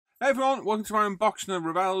Hey everyone, welcome to my unboxing of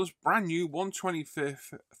Revell's brand new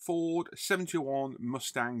 125th Ford 71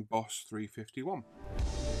 Mustang Boss 351.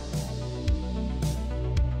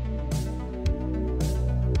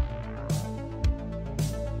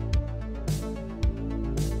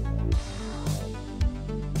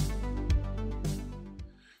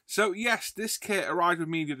 So yes, this kit arrived with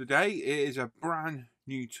me the other day. It is a brand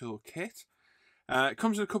new tool kit. It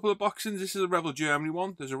comes in a couple of boxes. This is a Revell Germany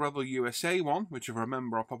one. There's a Revell USA one, which if I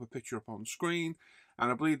remember I'll pop a picture up on screen.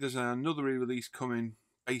 And I believe there's another re-release coming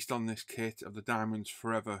based on this kit of the Diamonds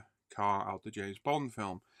Forever car out the James Bond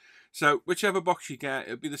film. So whichever box you get,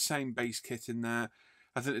 it'll be the same base kit in there.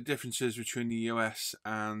 I think the differences between the US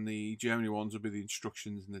and the Germany ones will be the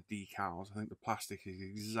instructions and the decals. I think the plastic is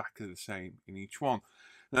exactly the same in each one.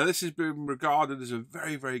 Now this has been regarded as a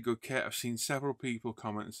very, very good kit. I've seen several people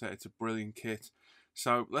comment and say it's a brilliant kit.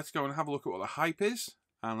 So let's go and have a look at what the hype is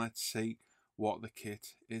and let's see what the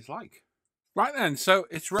kit is like. Right then, so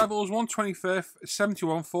it's Revell's 125th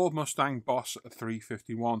 71 Ford Mustang Boss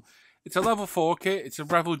 351. It's a level 4 kit. It's a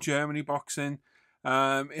Revell Germany boxing.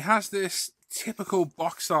 It has this typical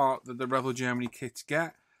box art that the Revell Germany kits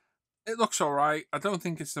get. It looks alright. I don't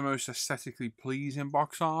think it's the most aesthetically pleasing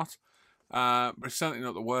box art. But it's certainly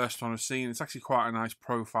not the worst one I've seen. It's actually quite a nice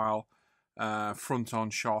profile front-on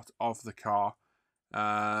shot of the car.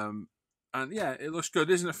 And yeah, it looks good.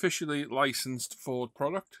 It isn't officially licensed Ford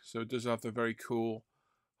product, so it does have the very cool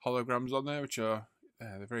holograms on there, which are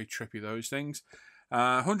they're very trippy, those things.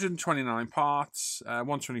 129 parts,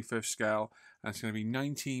 125th scale, and it's going to be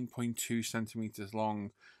 19.2 centimeters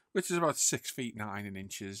long, which is about 6 feet 9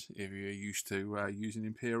 inches if you're used to using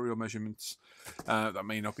imperial measurements. That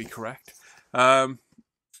may not be correct. On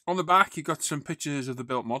the back, you've got some pictures of the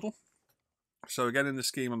built model. So again, in the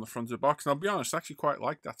scheme on the front of the box, and I'll be honest, I actually quite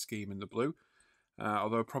like that scheme in the blue.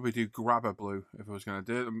 Although I'd probably do grabber blue if I was going to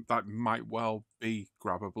do it. That might well be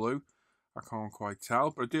grabber blue. I can't quite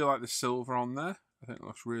tell, but I do like the silver on there. I think it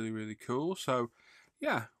looks really, really cool. So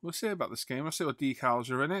yeah, we'll see about the scheme. We'll see what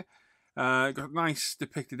decals are in it. Got a nice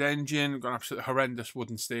depicted engine. Got an absolutely horrendous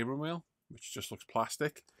wooden steering wheel, which just looks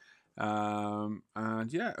plastic. And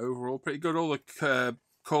yeah, overall pretty good. All the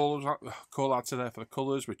call outs are there for the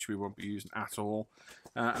colours, which we won't be using at all.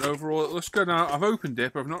 And overall it looks good. Now I've opened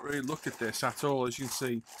it, but I've not really looked at this at all. As you can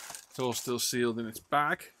see, it's all still sealed in its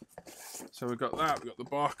bag. So we've got that. We've got the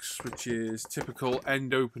box, which is typical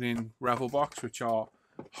end opening Revell box, which are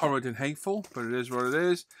horrid and hateful, but it is what it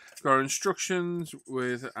is. Got our instructions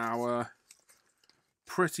with our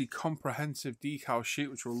pretty comprehensive decal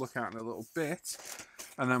sheet, which we'll look at in a little bit.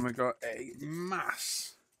 And then we've got a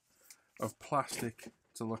mass of plastic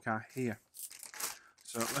to look at here.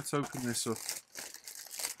 So let's open this up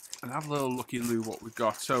and have a little looky-loo what we've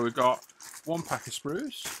got. So we've got one pack of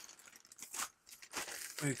sprues.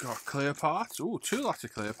 We've got clear parts. Oh, 2 lots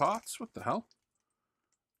of clear parts. What the hell?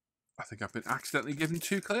 I think I've been accidentally given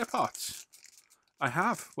 2 clear parts. I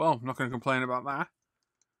have. Well, I'm not going to complain about that.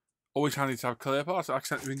 Always handy to have clear parts. I've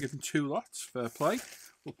accidentally been given 2 lots. Fair play.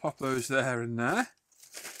 We'll pop those there and there.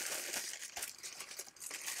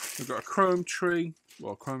 We've got a chrome tree,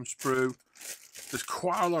 well, chrome sprue. There's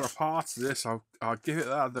quite a lot of parts to this. I'll give it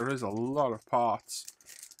that. There is a lot of parts.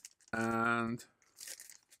 And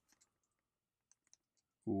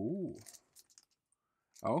ooh,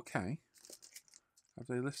 okay. Have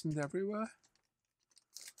they listened everywhere?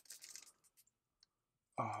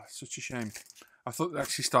 Oh, it's such a shame. I thought they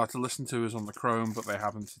actually started to listen to us on the chrome, but they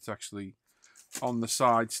haven't. It's actually on the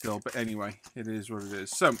side still. But anyway, it is what it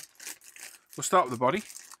is. So we'll start with the body.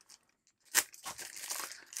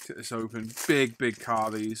 Get this open. Big, big car,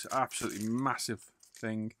 these. Absolutely massive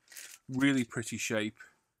thing. Really pretty shape.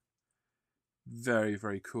 Very,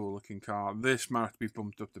 very cool looking car. This might have to be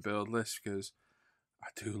bumped up the build list because I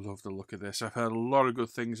do love the look of this. I've heard a lot of good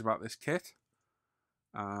things about this kit.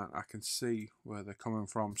 I can see where they're coming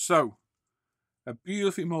from. So, a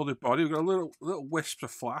beautifully moulded body. We've got a little wisps of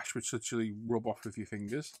flash, which literally rub off with your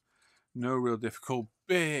fingers. No real difficult.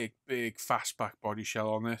 Big, big fastback body shell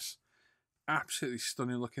on this. Absolutely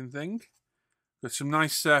stunning looking thing. Got some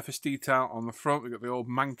nice surface detail on the front. We've got the old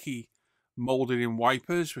manky moulded in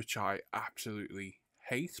wipers, which I absolutely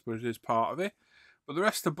hate, but it is part of it. But the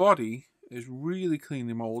rest of the body is really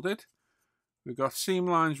cleanly moulded. We've got seam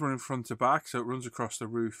lines running front to back, so it runs across the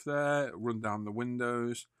roof there, run down the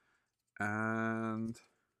windows, and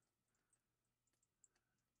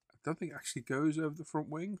I don't think it actually goes over the front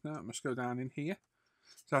wing. No, it must go down in here.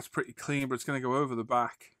 So that's pretty clean, but it's going to go over the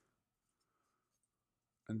back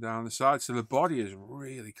and down the side. So the body is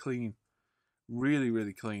really clean. Really,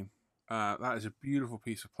 really clean. That is a beautiful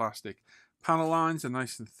piece of plastic. Panel lines are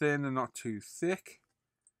nice and thin and not too thick.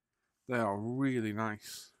 They are really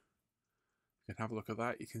nice. You can have a look at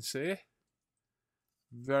that. You can see it.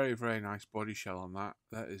 Very, very nice body shell on that.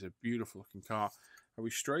 That is a beautiful looking car. Are we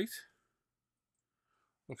straight?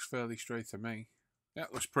 Looks fairly straight to me. Yeah,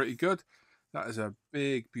 looks pretty good. That is a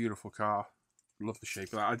big, beautiful car. Love the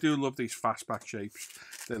shape of that. I do love these fastback shapes.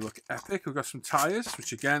 They look epic. We've got some tyres,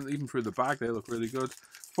 which again, even through the bag, they look really good.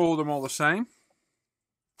 Four of them all the same.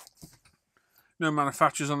 No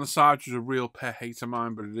manufacturers on the side, which is a real pet hate of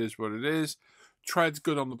mine, but it is what it is. Tread's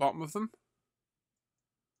good on the bottom of them.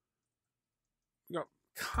 We've got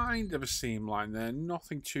kind of a seam line there,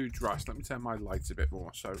 nothing too drastic. Let me turn my lights a bit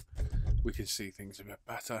more so we can see things a bit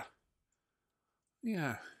better.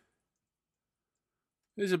 Yeah.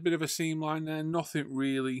 There's a bit of a seam line there, nothing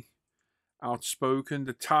really outspoken.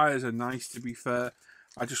 The tyres are nice, to be fair.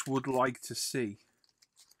 I just would like to see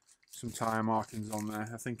some tyre markings on there.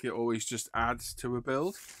 I think it always just adds to a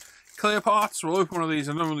build. Clear parts, we'll open one of these.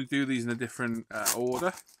 I normally do these in a different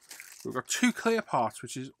order. We've got two clear parts,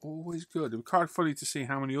 which is always good. It's quite funny to see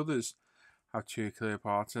how many others have two clear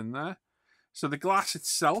parts in there. So the glass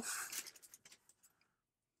itself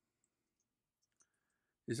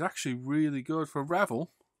is actually really good for Revell.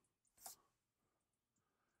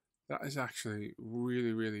 That is actually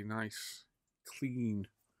really, really nice, clean,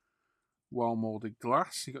 well molded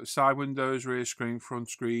glass. You've got the side windows, rear screen, front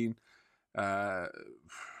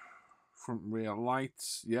rear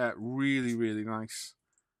lights. Yeah, really, really nice.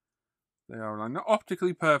 They are not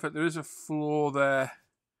optically perfect. There is a flaw there,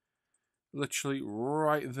 literally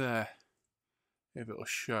right there. If it'll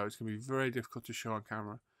show, it's going to be very difficult to show on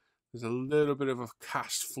camera. There's a little bit of a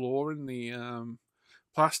cast flaw in the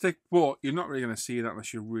plastic, but you're not really going to see that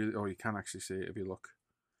unless you really, oh, you can actually see it if you look.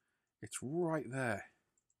 It's right there.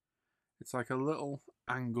 It's like a little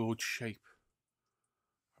angled shape.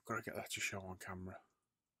 I've got to get that to show on camera.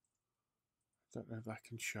 I don't know if that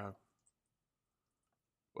can show.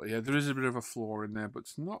 But yeah, there is a bit of a flaw in there, but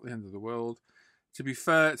it's not the end of the world. To be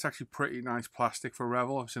fair, it's actually pretty nice plastic for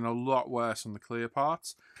Revell. I've seen a lot worse on the clear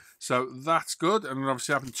parts. So that's good. And we're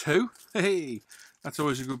obviously having two. Hey, that's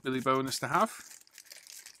always a good Billy bonus to have.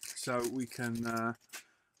 So we can,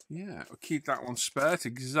 yeah, we'll keep that one spare. It's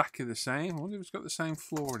exactly the same. I wonder if it's got the same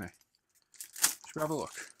flaw in it. Should we have a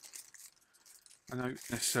look? I know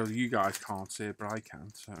necessarily you guys can't see it, but I can,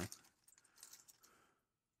 so.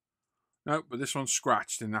 No, but this one's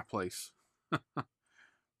scratched in that place.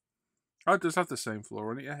 Oh, it does have the same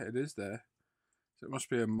flaw in it. Yeah, it is there. So it must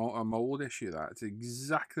be a mold issue, that. It's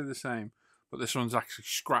exactly the same, but this one's actually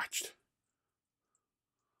scratched.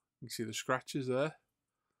 You can see the scratches there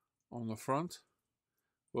on the front.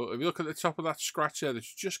 Well, if you look at the top of that scratch there,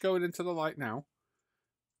 that's just going into the light now,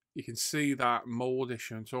 you can see that mold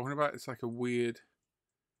issue I'm talking about. It's like a weird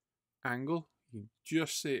angle. You can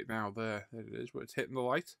just see it now there. There it is, where it's hitting the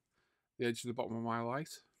light. The edge of the bottom of my light.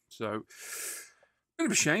 So, bit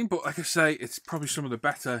of a shame, but like I say, it's probably some of the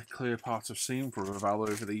better clear parts I've seen for Revell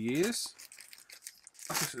over the years.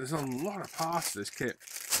 There's a lot of parts to this kit.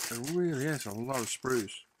 There really is a lot of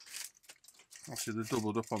sprues. Obviously, they're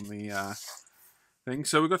doubled up on the thing.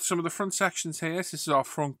 So we've got some of the front sections here. This is our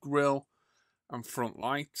front grille and front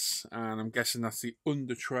lights, and I'm guessing that's the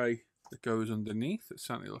under tray that goes underneath. It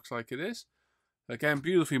certainly looks like it is. Again,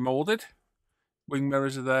 beautifully molded. Wing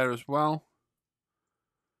mirrors are there as well.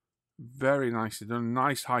 Very nicely done.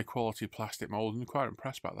 Nice high quality plastic mold. I'm quite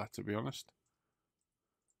impressed about that, to be honest.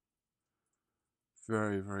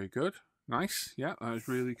 Very, very good. Nice. Yeah, that is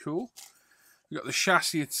really cool. We've got the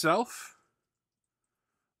chassis itself,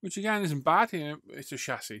 which again isn't bad. You know, it's a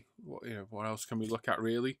chassis. What else can we look at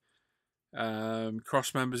really?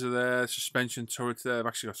 Cross members are there. Suspension turrets there. I've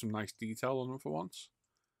actually got some nice detail on them for once,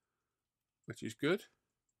 which is good.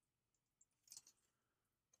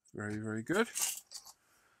 Very, very good.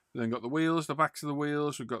 We've then got the wheels, the backs of the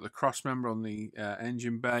wheels. We've got the cross member on the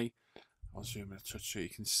engine bay. I'll zoom in a touch so you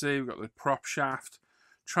can see. We've got the prop shaft,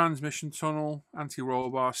 transmission tunnel, anti-roll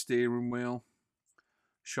bar, steering wheel,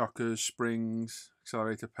 shockers, springs,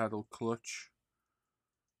 accelerator pedal, clutch,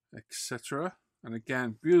 etc. And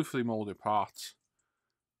again, beautifully molded parts.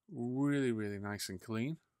 Really, really nice and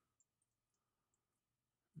clean.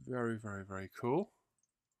 Very, very, very cool.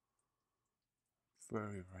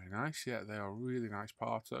 Very, very nice. Yeah, they are really nice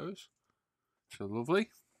parts, those. So lovely.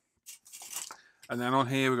 And then on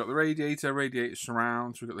here, we've got the radiator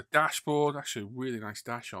surrounds. We've got the dashboard. Actually, a really nice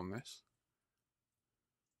dash on this.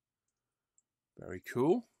 Very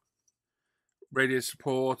cool. Radiator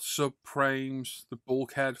support, subframes, the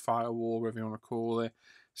bulkhead, firewall, whatever you want to call it.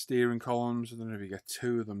 Steering columns. I don't know if you get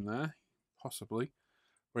two of them there. Possibly.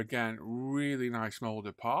 But again, really nice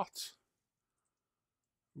molded parts.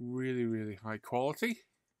 Really, really high quality.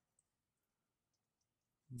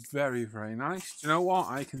 Very, very nice. Do you know what?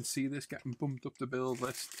 I can see this getting bumped up the build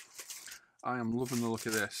list. I am loving the look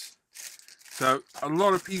of this. So, a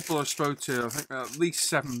lot of people I spoke to, I think at least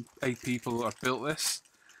 7, 8 people have built this,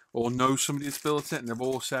 or know somebody that's built it, and they've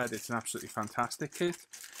all said it's an absolutely fantastic kit.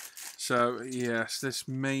 So, yes, this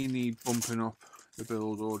may need bumping up the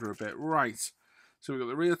build order a bit. Right, so we've got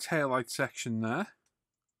the rear taillight section there.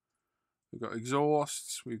 We've got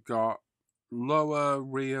exhausts, we've got lower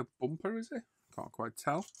rear bumper, is it? Can't quite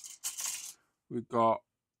tell. We've got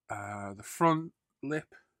the front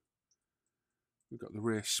lip. We've got the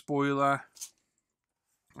rear spoiler.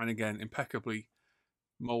 And again, impeccably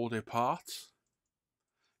moulded parts.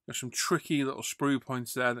 There's some tricky little sprue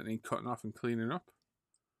points there that need cutting off and cleaning up.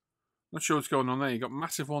 Not sure what's going on there. You've got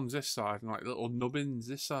massive ones this side and like little nubbins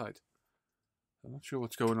this side. I'm not sure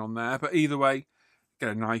what's going on there. But either way,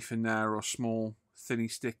 get a knife in there or a small thinny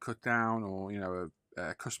stick cut down, or, you know,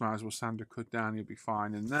 a customizable sander cut down, you'll be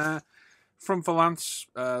fine in there. Front valance,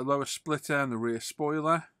 lower splitter and the rear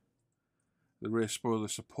spoiler. The rear spoiler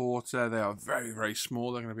supporter, they are very, very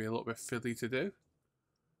small. They're going to be a little bit fiddly to do.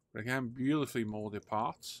 But again, beautifully moulded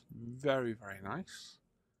parts. Very, very nice.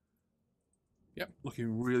 Yep,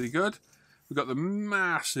 looking really good. We've got the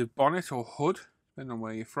massive bonnet or hood, depending on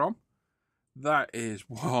where you're from. That is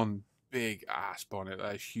one big ass bonnet.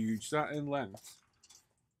 That is huge. That in length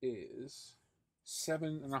is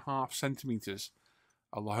 7.5 centimeters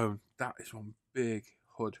alone. That is one big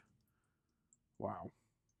hood. Wow.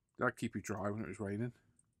 That'd keep you dry when it was raining.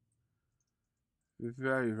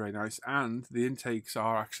 Very, very nice. And the intakes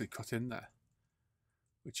are actually cut in there,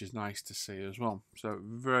 which is nice to see as well. So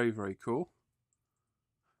very, very cool.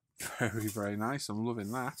 Very, very nice. I'm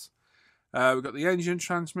loving that. We've got the engine,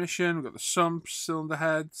 transmission. We've got the sumps, cylinder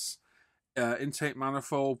heads, intake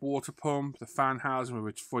manifold, water pump, the fan housing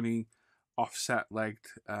with its funny offset-legged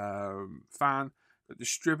fan. We've got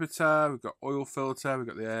distributor. We've got oil filter. We've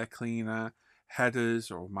got the air cleaner,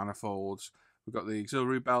 headers or manifolds. We've got the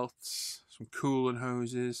auxiliary belts, some coolant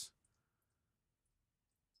hoses.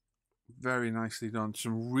 Very nicely done.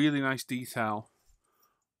 Some really nice detail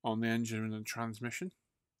on the engine and the transmission,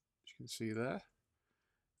 as you can see there.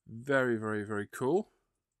 Very, very, very cool.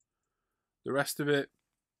 The rest of it,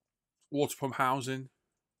 water pump housing.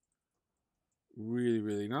 Really,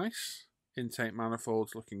 really nice. Intake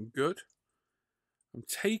manifolds looking good. I'm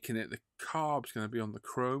taking it the carb's going to be on the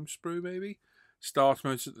chrome sprue, maybe. Start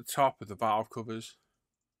motor at the top with the valve covers.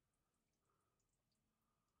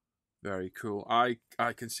 Very cool. I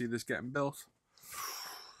can see this getting built.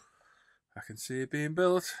 I can see it being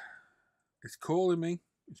built. It's calling me.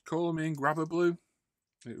 It's calling me in grabber blue.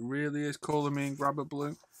 It really is calling me in grabber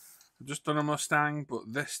blue. I've just done a Mustang,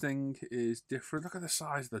 but this thing is different. Look at the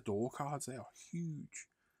size of the door cards. They are huge.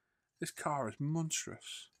 This car is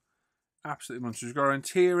monstrous. Absolutely monstrous. We've got our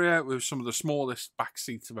interior with some of the smallest back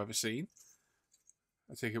seats I've ever seen.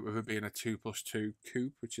 I take it with it being a 2+2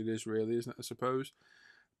 coupe, which it is really, isn't it, I suppose.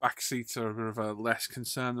 Back seats are a bit of a less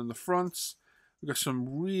concern than the fronts. We've got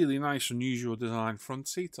some really nice, unusual design front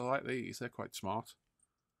seats. I like these. They're quite smart.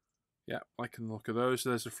 Yeah, I can look at those.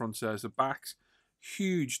 There's the fronts, there's the backs.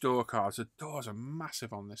 Huge door cards. The doors are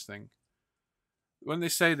massive on this thing. When they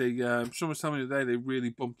say they, someone was telling me today they really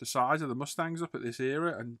bumped the size of the Mustangs up at this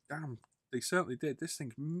era, and damn, they certainly did. This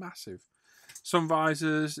thing's massive. Sun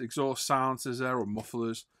visors, exhaust silencers there, or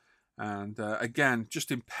mufflers. And again,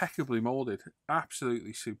 just impeccably moulded.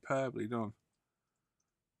 Absolutely superbly done.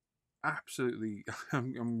 Absolutely.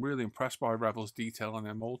 I'm really impressed by Revell's detail on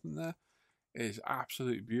their moulding there. It is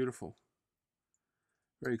absolutely beautiful.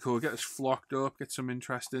 Very cool. Get this flocked up, get some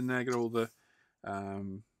interest in there, get all the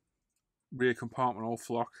rear compartment all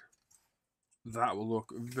flocked. That will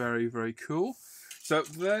look very, very cool. So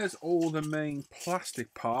there's all the main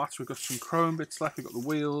plastic parts. We've got some chrome bits left. We've got the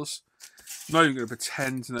wheels. I'm not even going to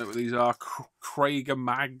pretend to know what these are. Krager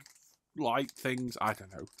mag light things. I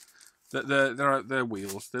don't know. They're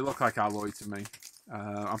wheels. They look like alloy to me.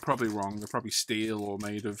 I'm probably wrong. They're probably steel or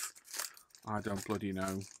made of, I don't bloody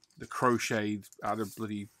know, the crocheted out of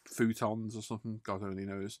bloody futons or something. God only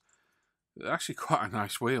knows. They're actually quite a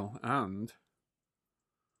nice wheel, and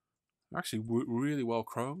they're actually really well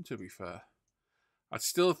chromed, to be fair. I'd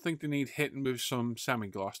still think they need hitting with some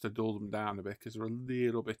semi-gloss to dull them down a bit, because they're a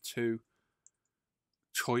little bit too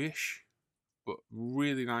toyish, but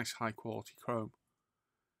really nice high quality chrome.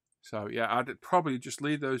 So yeah, I'd probably just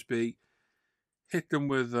leave those be. Hit them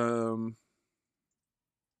with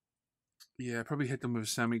probably hit them with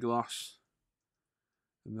semi-gloss,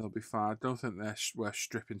 and they'll be fine. I don't think they're worth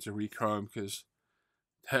stripping to re-chrome, because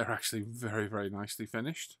they're actually very, very nicely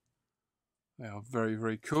finished. They are very,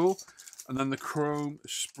 very cool. And then the chrome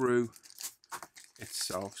sprue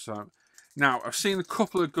itself. So now I've seen a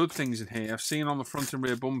couple of good things in here. I've seen on the front and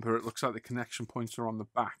rear bumper, it looks like the connection points are on the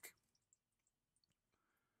back.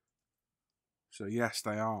 So yes,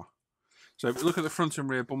 they are. So if you look at the front and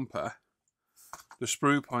rear bumper, the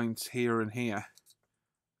sprue points here and here,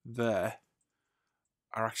 there,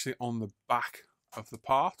 are actually on the back of the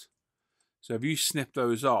part. So if you snip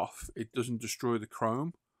those off, it doesn't destroy the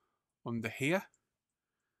chrome under here.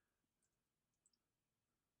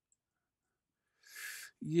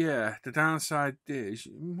 Yeah, the downside is,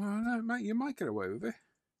 well, you might get away with it.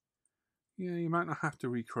 Yeah, you might not have to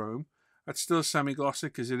re-chrome. I'd still semi-gloss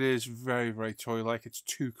it because it is very, very toy-like. It's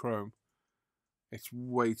too chrome. It's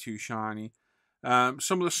way too shiny.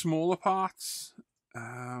 Some of the smaller parts, let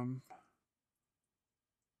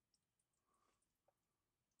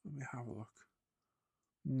me have a look.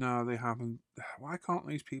 No, they haven't. Why can't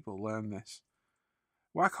these people learn this?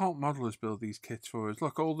 Why can't modelers build these kits for us?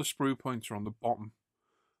 Look, all the sprue points are on the bottom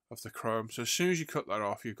of the chrome. So as soon as you cut that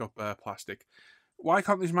off, you've got bare plastic. Why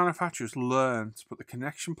can't these manufacturers learn to put the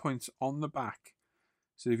connection points on the back?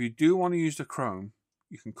 So if you do want to use the chrome,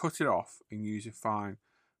 you can cut it off and use it fine.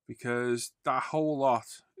 Because that whole lot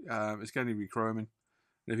is going to be chroming.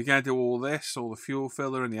 And if you're going to do all this, all the fuel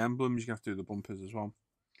filler and the emblems, you're going to have to do the bumpers as well.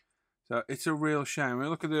 So it's a real shame. I mean,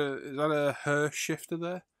 look at is that a Hirsch shifter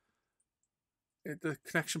there? The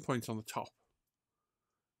connection point's on the top.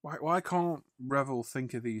 Why can't Revell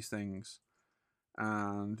think of these things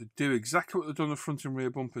and do exactly what they've done on the front and rear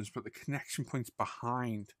bumpers, but the connection point's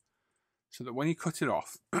behind, so that when you cut it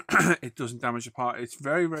off, it doesn't damage the part. It's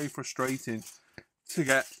very, very frustrating to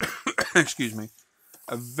get, excuse me,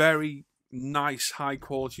 a very nice, high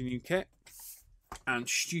quality new kit, and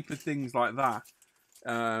stupid things like that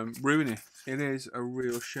ruin it. It is a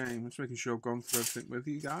real shame. I'm just making sure I've gone through everything with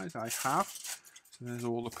you guys. I have. So there's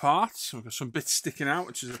all the parts. We've got some bits sticking out,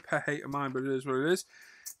 which is a pet hate of mine, but it is what it is.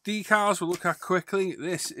 Decals we'll look at quickly.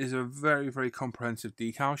 This is a very, very comprehensive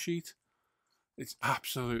decal sheet. It's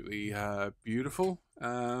absolutely beautiful.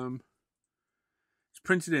 It's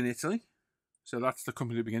printed in Italy. So that's the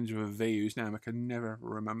company that begins with a V, whose name I can never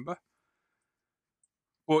remember.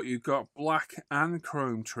 But you've got black and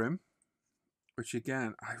chrome trim, which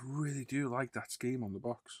again, I really do like that scheme on the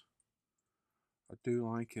box. I do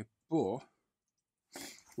like it, but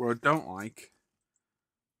what I don't like,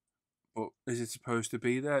 but is it supposed to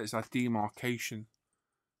be there, is that demarcation.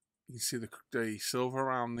 You can see the silver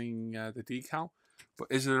around the decal, but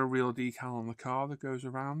is there a real decal on the car that goes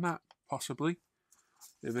around that? Possibly.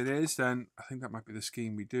 If it is, then I think that might be the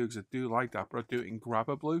scheme we do, because I do like that, but I do it in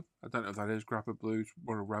grabber blue. I don't know if that is grabber blue, it's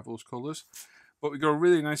one of Revell's colours. But we've got a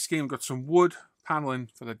really nice scheme. We've got some wood paneling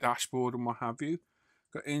for the dashboard and what have you.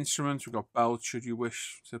 We've got instruments, we've got belts should you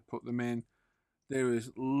wish to put them in. There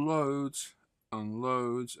is loads and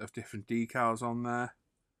loads of different decals on there.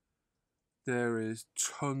 There is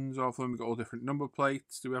tons of them. We've got all different number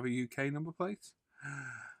plates. Do we have a UK number plate?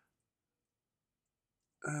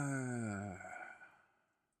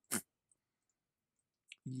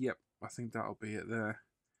 Yep, I think that'll be it there.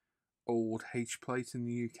 Old H plate in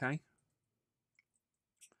the UK.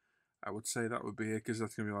 I would say that would be it, because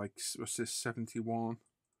that's going to be like, what's this, 71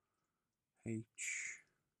 H.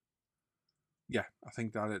 Yeah, I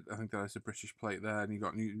think that is a British plate there. And you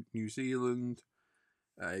got New Zealand.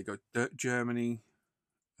 You got Germany.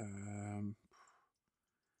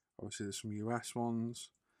 Obviously, there's some US ones.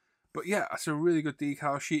 But yeah, that's a really good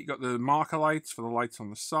decal sheet. You got the marker lights for the lights on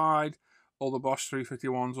the side. All the Bosch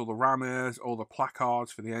 351s, all the ram airs, all the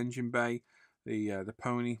placards for the engine bay. The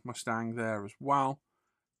Pony Mustang there as well.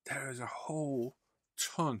 There is a whole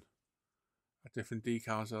ton of different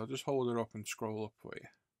decals. I'll just hold it up and scroll up for you,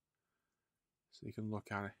 so you can look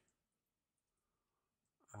at it.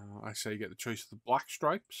 I say you get the choice of the black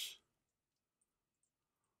stripes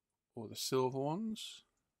or the silver ones,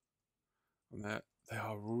 and they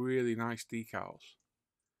are really nice decals.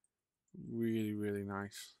 Really, really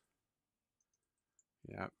nice.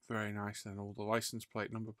 Yeah, very nice. And all the license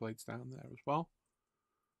plate, number plates down there as well.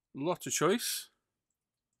 Lots of choice.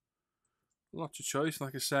 Lots of choice.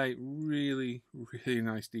 Like I say, really, really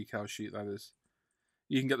nice decal sheet that is.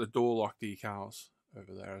 You can get the door lock decals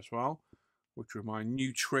over there as well, which are my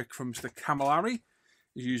new trick from Mr. Camilleri,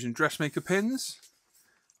 is using dressmaker pins.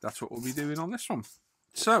 That's what we'll be doing on this one.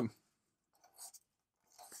 So,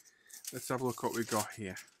 let's have a look what we've got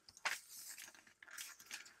here.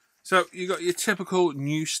 So, you got your typical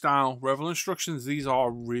new style Revell instructions. These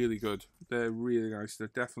are really good. They're really nice. They're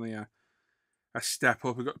definitely a step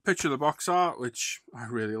up. We've got a picture of the box art, which I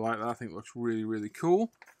really like that. I think it looks really, really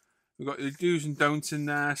cool. We've got the do's and don'ts in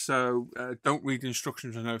there. So, don't read the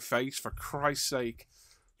instructions with no face, for Christ's sake.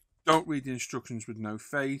 Don't read the instructions with no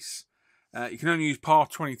face. You can only use par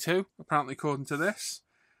 22, apparently, according to this.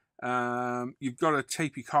 You've got to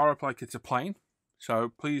tape your car up like it's a plane.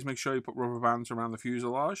 So please make sure you put rubber bands around the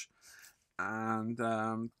fuselage. And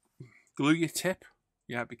glue your tip.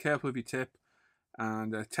 Yeah, be careful of your tip.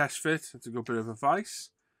 And test fit. That's a good bit of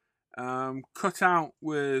advice. Cut out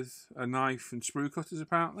with a knife and sprue cutters,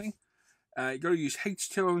 apparently. You've got to use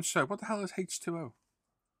H2O and soap. What the hell is H2O? Don't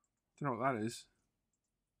know what that is.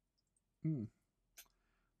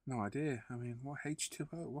 No idea. I mean, what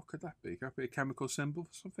H2O? What could that be? Could that be a chemical symbol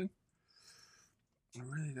for something? I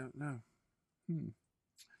really don't know.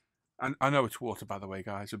 And I know it's water, by the way,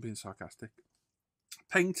 guys. I'm being sarcastic.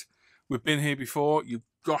 Paint. We've been here before. You've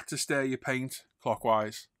got to stir your paint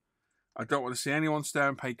clockwise. I don't want to see anyone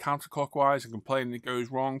stirring paint counterclockwise and complaining it goes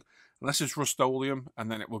wrong. Unless it's Rust-Oleum,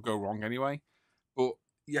 and then it will go wrong anyway. But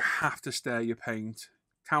you have to stir your paint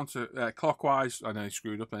clockwise. I know I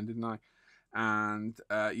screwed up then, didn't I? And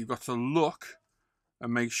you've got to look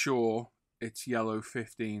and make sure it's yellow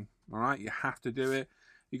 15. All right, you have to do it.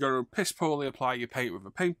 You've got to piss poorly apply your paint with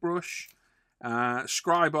a paintbrush.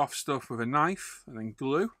 Scribe off stuff with a knife and then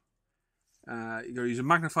glue. You've got to use a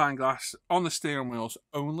magnifying glass on the steering wheels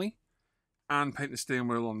only. And paint the steering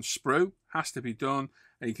wheel on the sprue. Has to be done.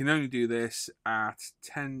 And you can only do this at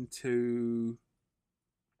 10 to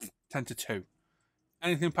 2.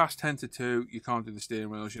 Anything past 10 to 2, you can't do the steering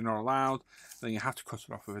wheels. You're not allowed. Then you have to cut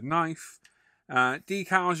it off with a knife.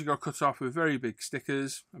 Decals, you've got to cut off with very big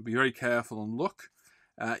stickers. And be very careful and look.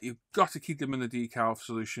 You've got to keep them in the decal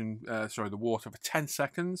solution, the water for 10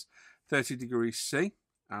 seconds, 30 degrees C.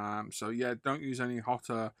 So yeah, don't use any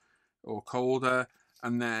hotter or colder.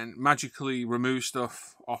 And then magically remove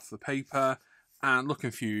stuff off the paper and look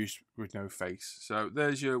confused with no face. So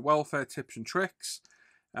there's your welfare tips and tricks.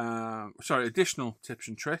 Additional tips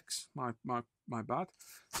and tricks. My bad.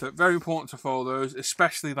 So very important to follow those,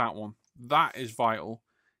 especially that one. That is vital.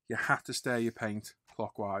 You have to stir your paint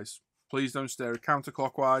clockwise. Please don't stir it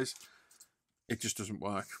counterclockwise. It just doesn't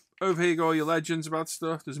work. Over here you go, all your legends about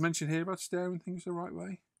stuff. There's a mention here about stirring things the right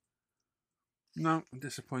way. No, I'm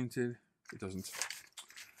disappointed. It doesn't.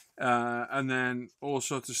 And then all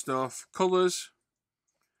sorts of stuff. Colours.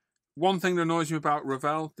 One thing that annoys me about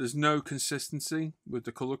Revell, there's no consistency with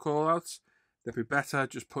the colour callouts. They'd be better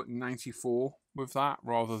just putting 94 with that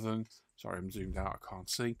rather than... Sorry, I'm zoomed out, I can't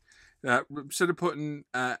see. Instead of putting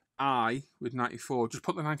I with 94, just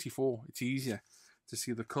put the 94. It's easier to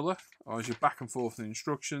see the colour. Or as you're back and forth in the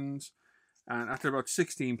instructions. And after about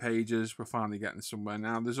 16 pages, we're finally getting somewhere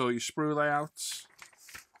now. There's all your sprue layouts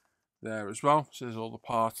there as well. So there's all the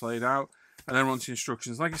parts laid out. And then onto the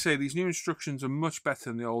instructions. Like I say, these new instructions are much better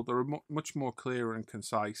than the old. They're much more clear and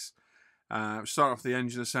concise. Start off the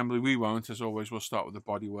engine assembly. We won't, as always. We'll start with the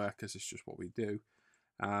bodywork because it's just what we do.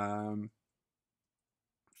 And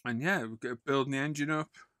yeah, we're building the engine up.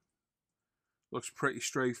 Looks pretty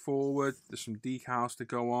straightforward. There's some decals to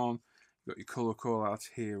go on. You've got your colour callouts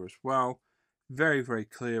here as well. Very, very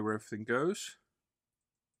clear where everything goes,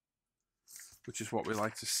 which is what we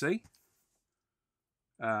like to see.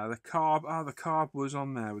 The carb was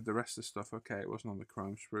on there with the rest of the stuff. Okay, it wasn't on the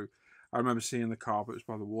chrome sprue. I remember seeing the carb, it was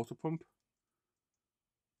by the water pump.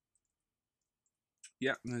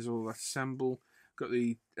 Yep, and there's all that assemble. Got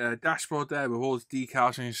the dashboard there with all the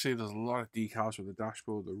decals, and you see there's a lot of decals with the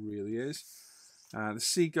dashboard, there really is. The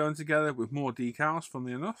seat going together with more decals,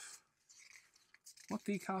 funnily enough. What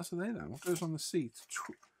decals are they then? What goes on the seat?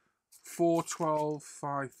 412,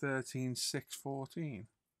 513, 614.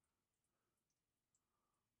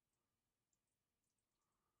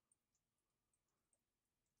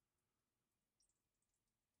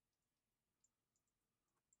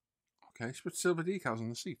 Okay, so put silver decals on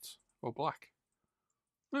the seats, or black.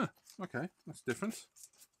 Okay, that's different.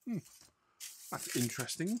 That's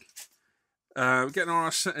interesting. We're getting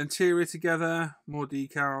our interior together, more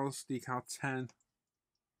decals, decal 10,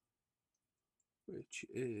 which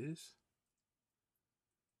is...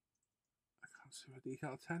 I can't see where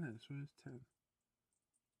decal 10 is. Where's 10?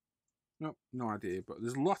 Nope, no idea, but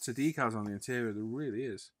there's lots of decals on the interior, there really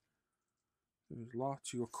is. There's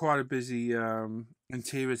lots. You've got quite a busy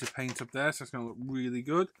interior to paint up there, so it's going to look really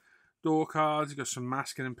good. Door cards, you've got some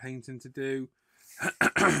masking and painting to do.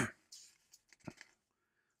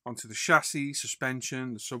 Onto the chassis,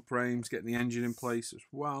 suspension, the subframes, getting the engine in place as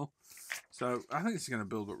well. So I think it's going to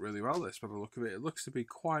build up really well, this, by the look of it. It looks to be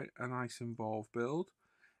quite a nice involved build.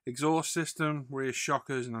 Exhaust system, rear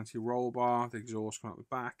shockers and anti-roll bar, the exhaust coming out the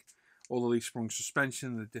back. All the leaf-sprung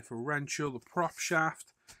suspension, the differential, the prop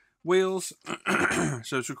shaft. Wheels,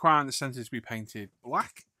 so it's requiring the centre to be painted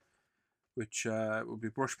black. which will be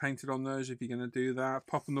brush painted on those if you're going to do that.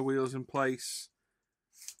 Popping the wheels in place,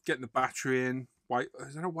 getting the battery in.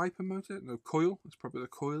 Is that a wiper motor? No, coil. It's probably the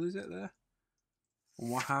coil, is it there?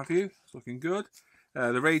 And what have you. It's looking good.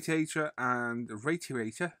 The radiator and the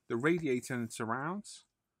radiator and surrounds,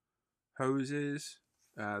 hoses,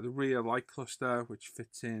 the rear light cluster, which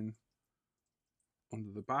fits in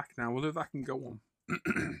under the back. Now, whether that can go on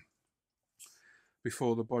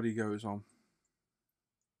before the body goes on,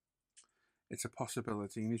 it's a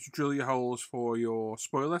possibility. You need to drill your holes for your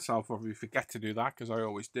spoiler, so I'll probably forget to do that because I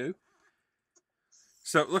always do.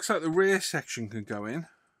 So it looks like the rear section can go in.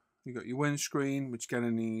 You've got your windscreen, which going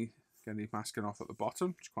to need masking off at the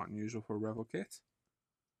bottom, which is quite unusual for a Revell kit.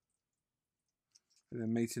 And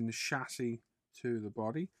then mating the chassis to the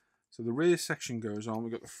body. So the rear section goes on.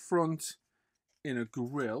 We've got the front inner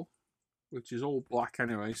grille, which is all black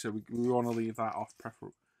anyway, so we want to leave that off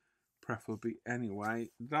preferably anyway.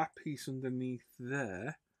 That piece underneath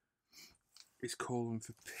there is calling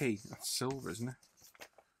for P. That's silver, isn't it?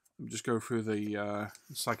 Let me just go through the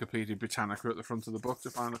Encyclopedia Britannica at the front of the book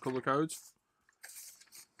to find the colour codes.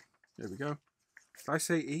 There we go. Did I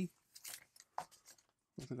say E?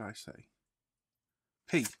 What did I say?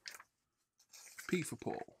 P. P for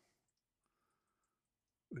Paul.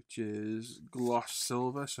 Which is gloss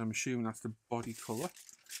silver, so I'm assuming that's the body colour.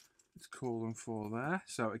 It's calling for there.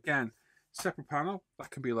 So again, separate panel,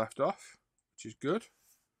 that can be left off, which is good.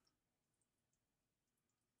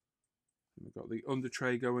 And we've got the under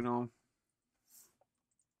tray going on.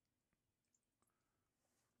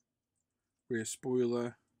 Rear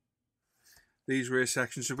spoiler. These rear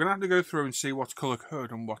sections. So we're going to have to go through and see what's colour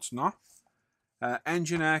coded and what's not.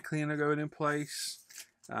 Engine air cleaner going in place.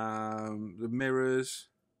 The mirrors.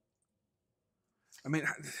 I mean,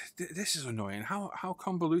 this is annoying. How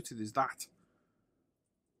convoluted is that?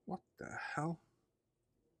 What the hell?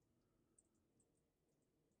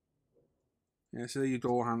 Yeah, so there are your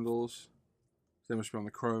door handles. They must be on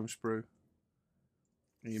the chrome sprue.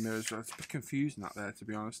 And your mirrors. It's a bit confusing that there, to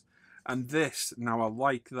be honest. And this, now I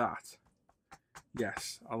like that.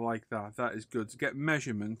 Yes, I like that. That is good. To get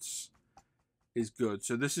measurements is good.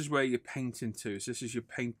 So this is where you're painting to. So this is your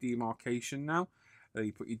paint demarcation now.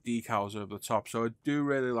 You put your decals over the top. So I do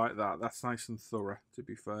really like that. That's nice and thorough, to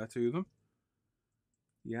be fair to them.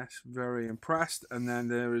 Yes, very impressed. And then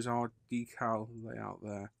there is our decal layout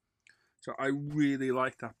there. So I really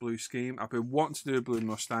like that blue scheme. I've been wanting to do a blue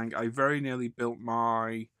Mustang. I very nearly built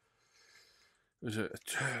my... Was it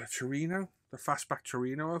a Torino? The fastback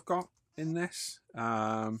Torino I've got in this.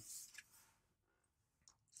 Yeah.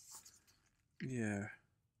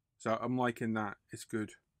 So I'm liking that. It's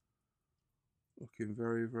good. Looking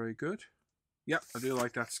very, very good. Yep, I do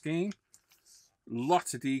like that scheme.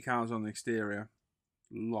 Lots of decals on the exterior.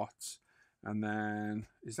 Lots. And then,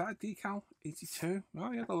 is that a decal? 82?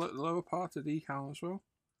 Oh yeah, the lower part of decal as well.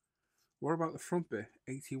 What about the front bit?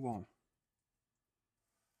 81.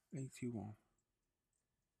 81.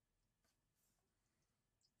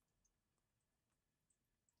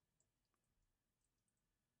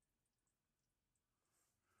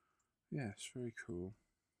 Yeah, it's very cool.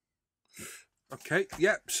 Okay,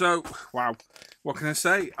 yep, so, wow. What can I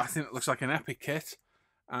say? I think it looks like an epic kit.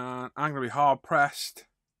 And I'm going to be hard-pressed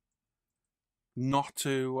not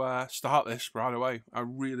to start this right away. I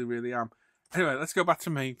really, really am. Anyway, let's go back to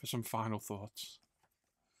me for some final thoughts.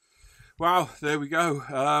 Wow, there we go.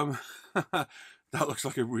 That looks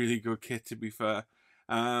like a really good kit, to be fair.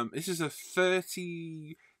 This is a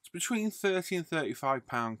 30... It's between 30 and 35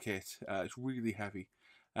 pound kit. It's really heavy.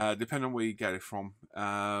 Depending on where you get it from.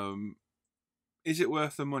 Is it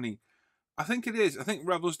worth the money? I think it is. I think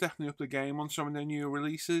Revell's definitely up the game on some of their new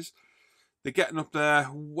releases. They're getting up there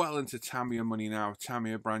well into Tamiya money now.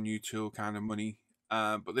 Tamiya brand new tool kind of money.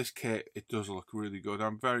 But this kit, it does look really good.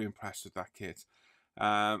 I'm very impressed with that kit.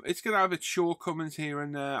 It's going to have its shortcomings here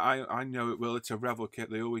and there. I know it will. It's a Revell kit.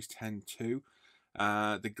 They always tend to.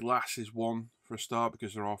 The glass is one for a start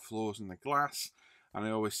because there are flaws in the glass. And I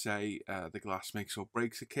always say the glass makes or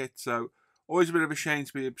breaks a kit. So always a bit of a shame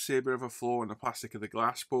to see a bit of a flaw in the plastic of the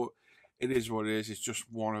glass. But it is what it is. It's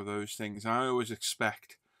just one of those things. I always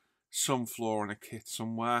expect some flaw in a kit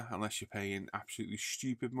somewhere, unless you're paying absolutely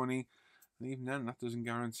stupid money. And even then, that doesn't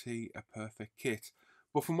guarantee a perfect kit.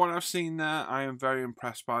 But from what I've seen there, I am very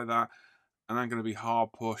impressed by that. And I'm going to be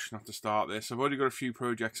hard pushed not to start this. I've already got a few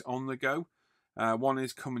projects on the go. One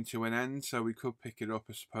is coming to an end, so we could pick it up,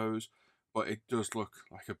 I suppose. But it does look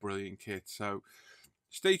like a brilliant kit. So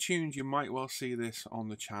stay tuned. You might well see this on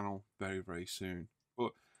the channel very, very soon.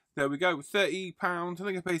 But there we go. £30. I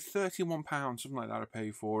think I paid £31, something like that I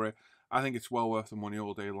paid for it. I think it's well worth the money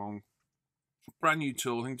all day long. Brand new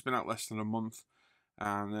tool. I think it's been out less than a month,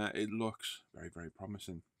 and it looks very, very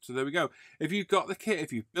promising. So there we go. If you've got the kit,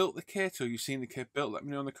 if you've built the kit, or you've seen the kit built, let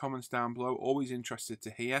me know in the comments down below. Always interested to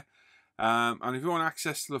hear. And if you want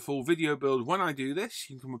access to the full video build when I do this,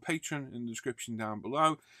 you can become a patron in the description down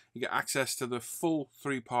below. You get access to the full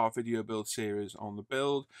 3-part video build series on the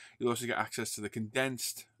build. You'll also get access to the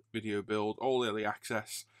condensed video build, all early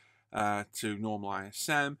access to normal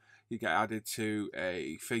ISM. You get added to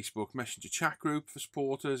a Facebook Messenger chat group for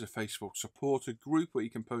supporters, a Facebook supporter group where you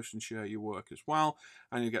can post and share your work as well,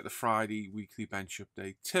 and you get the Friday weekly bench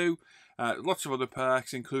update too. Lots of other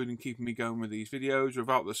perks, including keeping me going with these videos.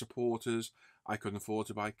 Without the supporters, I couldn't afford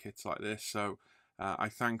to buy kits like this, so I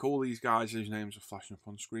thank all these guys whose names are flashing up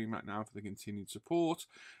on screen right now for the continued support.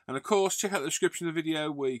 And of course, check out the description of the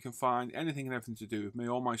video where you can find anything and everything to do with me.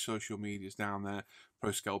 All my social medias down there.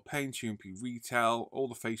 Pro Scale Paint, UMP Retail, all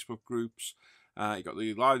the Facebook groups. You got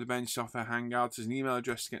the Live the Bench, Off Air Hangouts. There's an email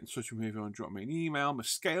address to get in touch with me if you want to drop me an email. My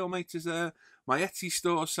Scale Mate is there. My Etsy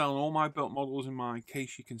store selling all my built models in my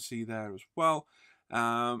case you can see there as well.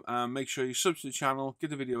 And make sure you sub to the channel,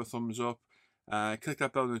 give the video a thumbs up. Click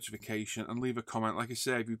that bell notification and leave a comment. Like I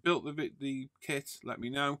say, if you built the kit, let me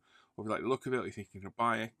know. Or if you like the look of it, or you think you're going to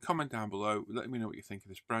buy it, comment down below. Let me know what you think of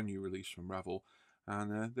this brand new release from Revell.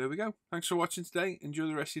 And there we go. Thanks for watching today. Enjoy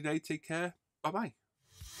the rest of your day. Take care. Bye-bye.